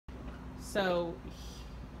So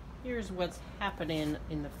here's what's happening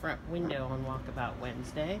in the front window on Walkabout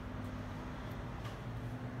Wednesday.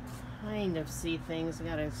 Kind of see things.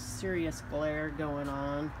 Got a serious glare going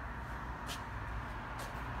on.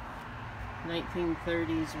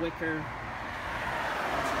 1930s wicker.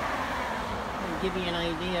 I'll give you an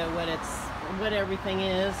idea what everything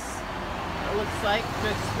is. It looks like to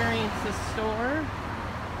experience the store.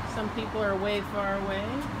 Some people are way far away.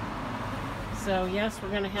 So yes,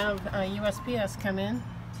 we're going to have USPS come in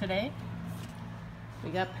today.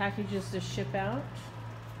 We got packages to ship out.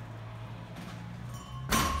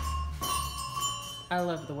 I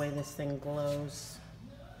love the way this thing glows.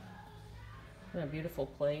 What a beautiful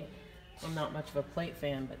plate. I'm not much of a plate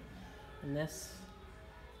fan, but in this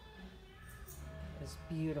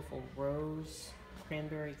beautiful rose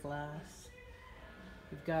cranberry glass.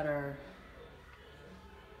 We've got our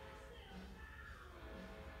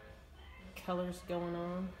colors going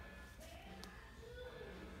on.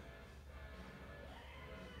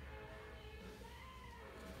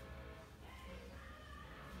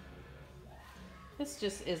 This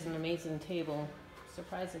just is an amazing table.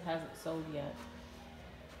 Surprised it hasn't sold yet.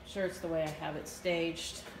 Sure, it's the way I have it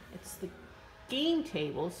staged. It's the game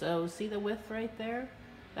table, so see the width right there?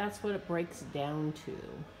 That's what it breaks down to.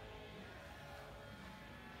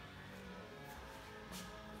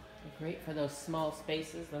 Great for those small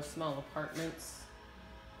spaces, those small apartments.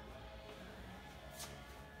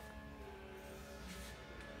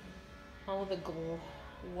 All the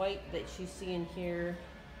white that you see in here,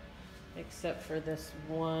 except for this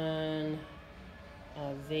one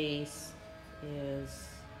vase, is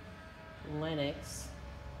Lennox.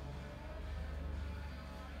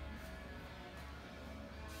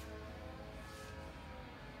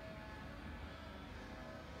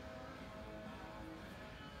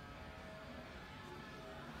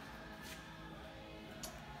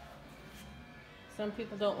 Some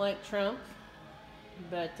people don't like Trump,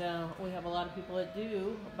 but we have a lot of people that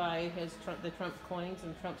do buy the Trump coins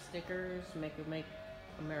and Trump stickers, make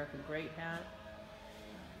America Great hat.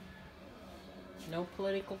 No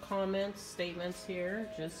political comments, statements here,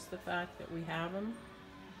 just the fact that we have them.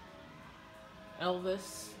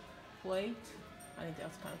 Elvis plate, I think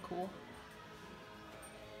that's kind of cool.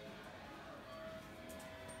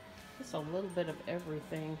 Just a little bit of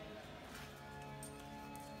everything.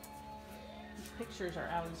 Pictures are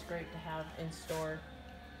always great to have in store.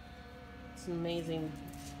 It's amazing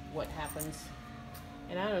what happens.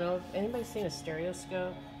 And I don't know if anybody's seen a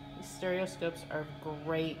stereoscope. These stereoscopes are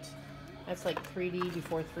great. That's like 3D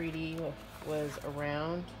before 3D was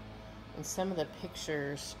around. And some of the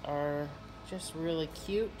pictures are just really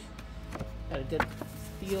cute. Got a good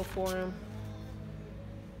feel for them.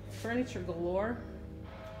 Furniture galore.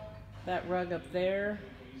 That rug up there,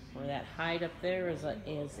 or that hide up there, is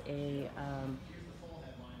a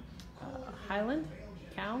Highland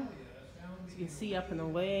cow. As you can see up in the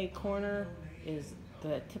way corner is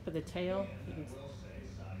the tip of the tail.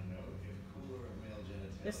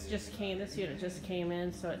 This unit just came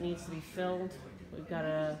in, so it needs to be filled. We've got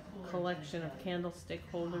a collection of candlestick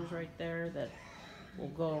holders right there that will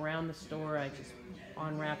go around the store. I just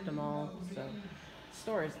unwrapped them all. So the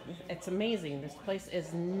store it's amazing. This place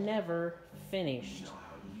is never finished.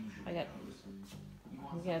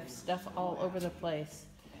 We have stuff all over the place.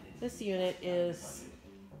 This unit is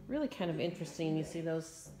really kind of interesting. You see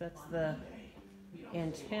that's the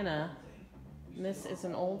antenna. And this is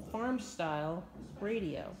an old farm style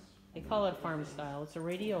radio. They call it farm style. It's a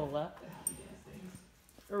radiola.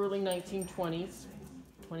 Early 1920s,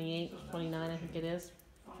 28, 29 I think it is.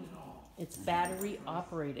 It's battery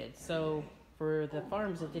operated. So for the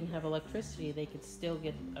farms that didn't have electricity, they could still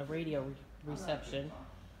get a radio reception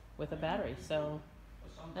with a battery. So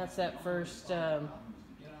that's that first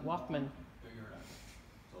Walkman.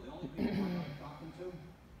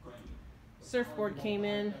 Surfboard came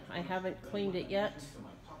in. I haven't cleaned it yet,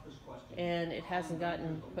 and it hasn't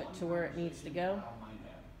gotten put to where it needs to go.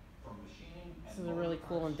 This is a really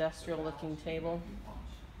cool industrial looking table.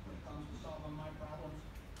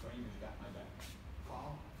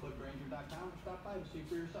 Stop by and see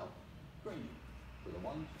for yourself. Granger, for the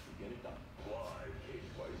ones who get it done.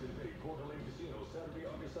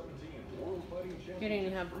 Getting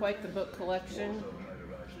to have quite the book collection.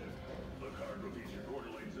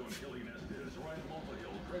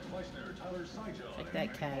 Check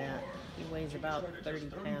that cat out. He weighs about 30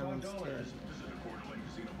 pounds too.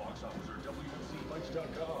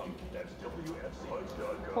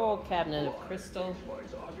 Whole cabinet of crystal.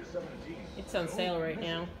 It's on sale right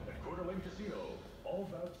now.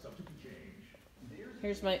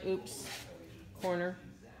 Here's my oops corner.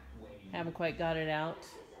 Haven't quite got it out.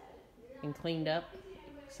 and cleaned up.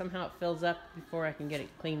 Somehow it fills up before I can get it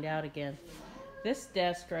cleaned out again. This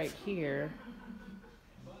desk right here,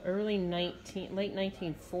 late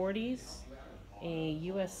 1940s, a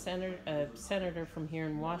U.S. senator from here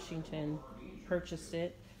in Washington purchased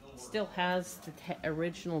it. It still has the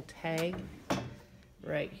original tag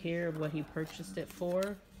right here of what he purchased it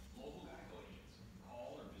for.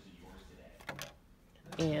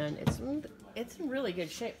 And it's in really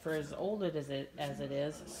good shape for as old as it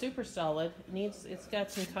is. Super solid. It's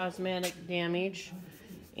got some cosmetic damage,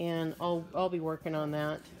 and I'll be working on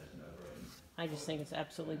that. I just think it's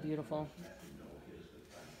absolutely beautiful.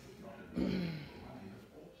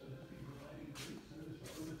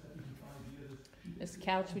 This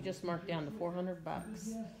couch we just marked down to $400.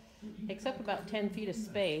 Takes up about 10 feet of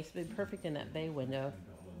space. Be perfect in that bay window.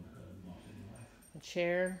 A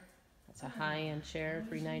chair. It's a high-end chair,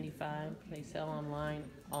 $395. They sell online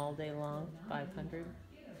all day long, $500.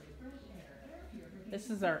 This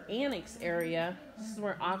is our annex area. This is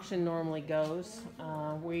where auction normally goes.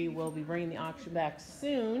 We will be bringing the auction back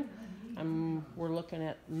soon. We're looking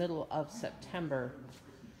at middle of September.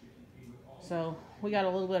 So we got a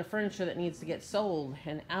little bit of furniture that needs to get sold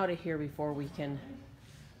and out of here before we can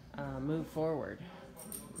move forward.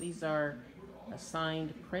 These are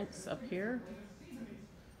assigned prints up here.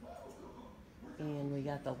 And we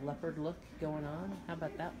got the leopard look going on. How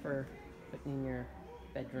about that for putting in your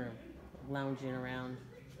bedroom, lounging around?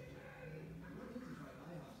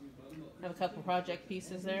 Have a couple project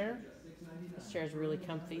pieces there. This chair is really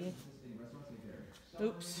comfy.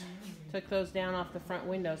 Oops, took those down off the front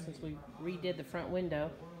window since we redid the front window,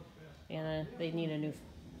 and they need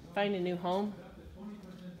find a new home.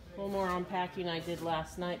 A little more unpacking I did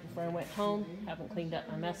last night before I went home. Haven't cleaned up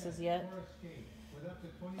my messes yet.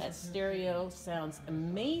 That stereo sounds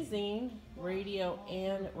amazing. Radio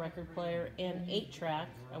and record player and 8-track.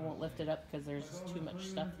 I won't lift it up because there's too much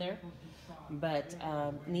stuff there. But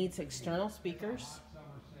needs external speakers,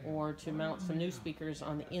 or to mount some new speakers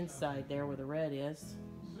on the inside there where the red is.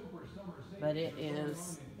 But it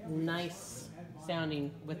is nice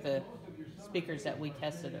sounding with the speakers that we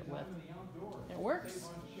tested it with. It works.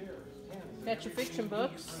 Got your fiction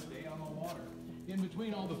books. In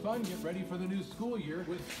between all the fun, get ready for the new school year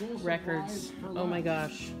with school records. Oh my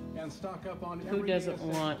gosh. And stock up on who doesn't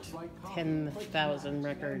want 10,000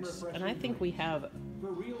 records? And I think we have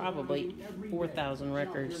probably 4,000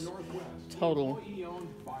 records total.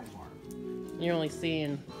 You're only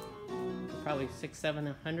seeing probably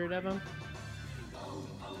 600-700 of them.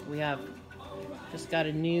 We have just got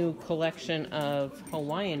a new collection of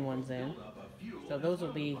Hawaiian ones in, so those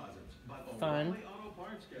will be fun.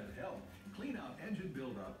 Clean out engine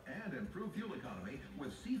buildup and improve fuel economy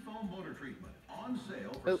with Seafoam motor treatment on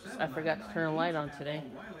sale. Oops, I forgot to turn a light on today.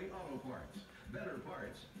 O'Reilly Auto Parts. Better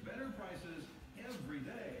parts, better prices every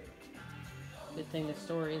day. Good thing the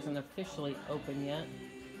store isn't officially open yet.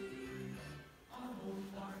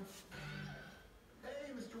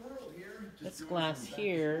 Hey, Mr. World here. This glass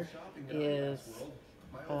here is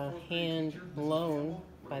hand blown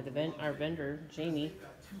by our vendor, Jamie.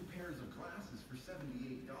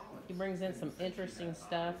 He brings in some interesting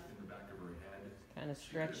stuff. Kind of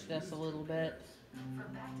stretched us a little bit.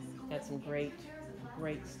 Got some great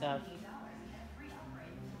stuff.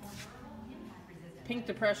 Pink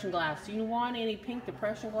depression glass. Do you want any pink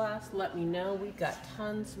depression glass? Let me know. We've got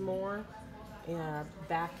tons more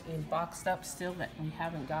back in boxed up still that we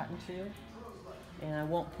haven't gotten to. And I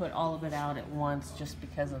won't put all of it out at once just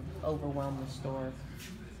because of overwhelming the store.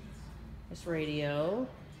 This radio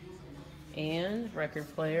and record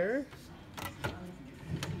player.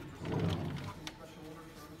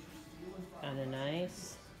 Kind of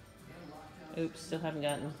nice. Oops, still haven't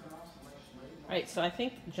gotten. Alright, so I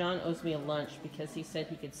think John owes me a lunch because he said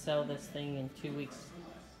he could sell this thing in 2 weeks.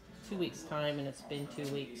 2 weeks time, and it's been 2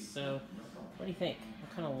 weeks. So what do you think?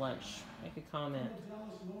 What kind of lunch? Make a comment.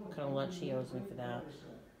 What kind of lunch he owes me for that.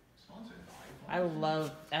 I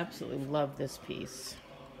absolutely love this piece.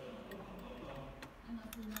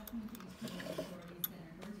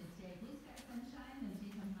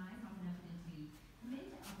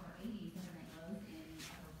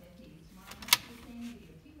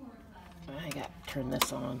 I got to turn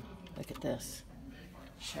this on. Look at this.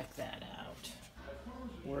 Check that out.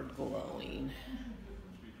 We're glowing.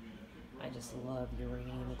 I just love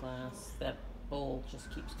uranium glass. That bowl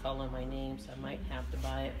just keeps calling my name, so I might have to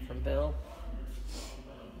buy it from Bill.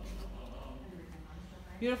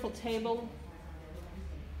 Beautiful table.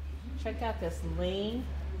 Check out this lane.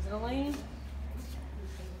 Is it a lane?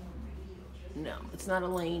 No, it's not a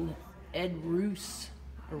lane. Ed Roos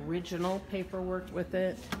original paperwork with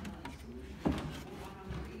it.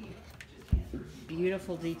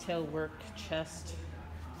 beautiful detail work chest.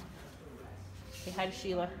 Say hi to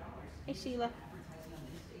Sheila. Hey Sheila.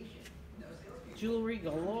 Jewelry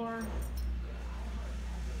galore.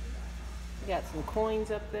 We got some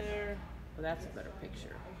coins up there. Oh, that's a better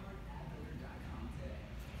picture.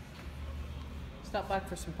 Stop by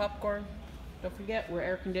for some popcorn. Don't forget, we're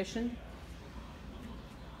air conditioned.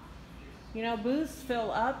 You know, booths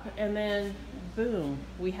fill up and then boom,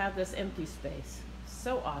 we have this empty space.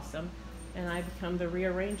 So awesome. And I become the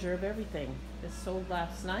rearranger of everything. This sold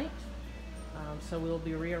last night. So we'll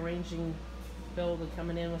be rearranging. Bill will be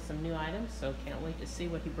coming in with some new items, so can't wait to see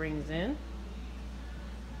what he brings in.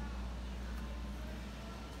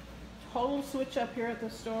 Total switch up here at the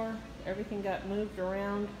store. Everything got moved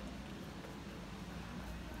around.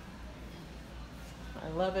 I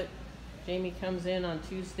love it. Jamie comes in on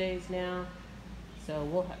Tuesdays now,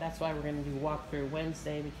 so that's why we're going to do walkthrough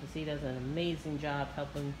Wednesday, because he does an amazing job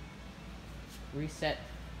helping reset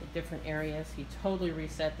the different areas. He totally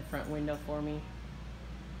reset the front window for me.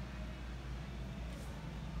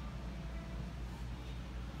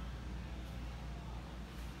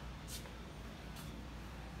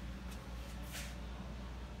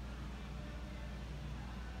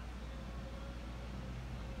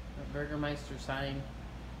 Burgermeister sign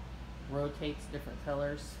rotates different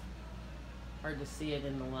colors. Hard to see it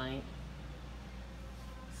in the light.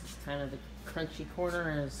 This is kind of the crunchy corner,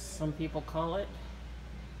 as some people call it.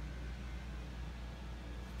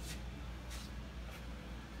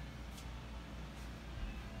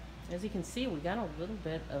 As you can see, we got a little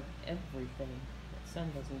bit of everything. That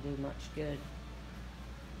sun doesn't do much good.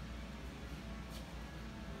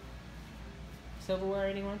 Silverware,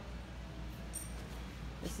 anyone?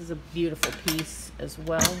 This is a beautiful piece as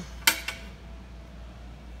well.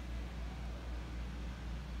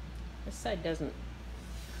 This side doesn't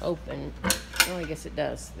open. Oh, I guess it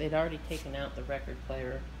does. They'd already taken out the record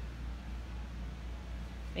player.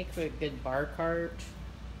 Make for a good bar cart.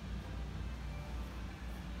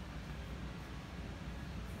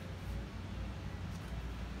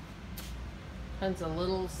 Tons of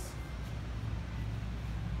littles.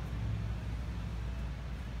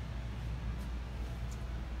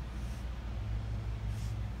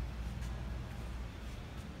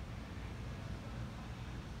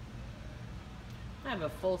 I have a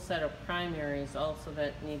full set of primaries also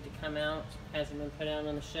that need to come out. Hasn't been put out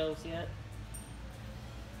on the shelves yet.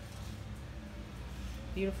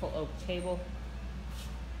 Beautiful oak table.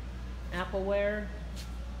 Appleware.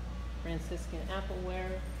 Franciscan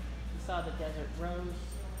appleware. You saw the Desert Rose.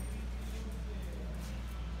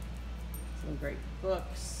 Some great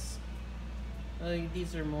books.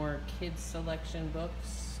 These are more kids selection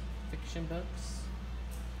books, fiction books.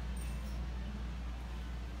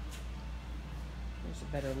 Here's a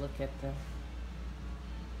better look at the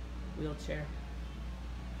wheelchair.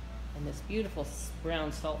 And this beautiful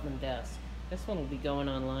brown Saltman desk. This one will be going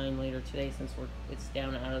online later today, since it's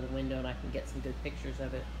down out of the window and I can get some good pictures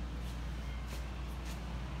of it.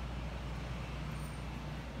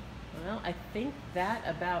 Well, I think that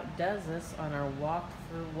about does us on our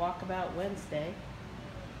Walkabout Wednesday.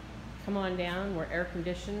 Come on down, we're air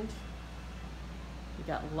conditioned. We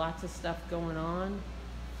got lots of stuff going on.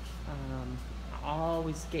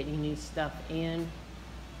 Always getting new stuff in,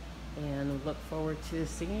 and we look forward to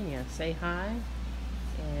seeing you. Say hi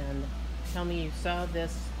and tell me you saw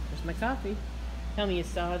this. There's my coffee. Tell me you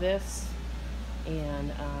saw this,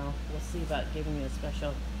 and we'll see about giving you a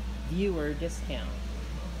special viewer discount.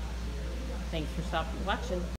 Thanks for watching.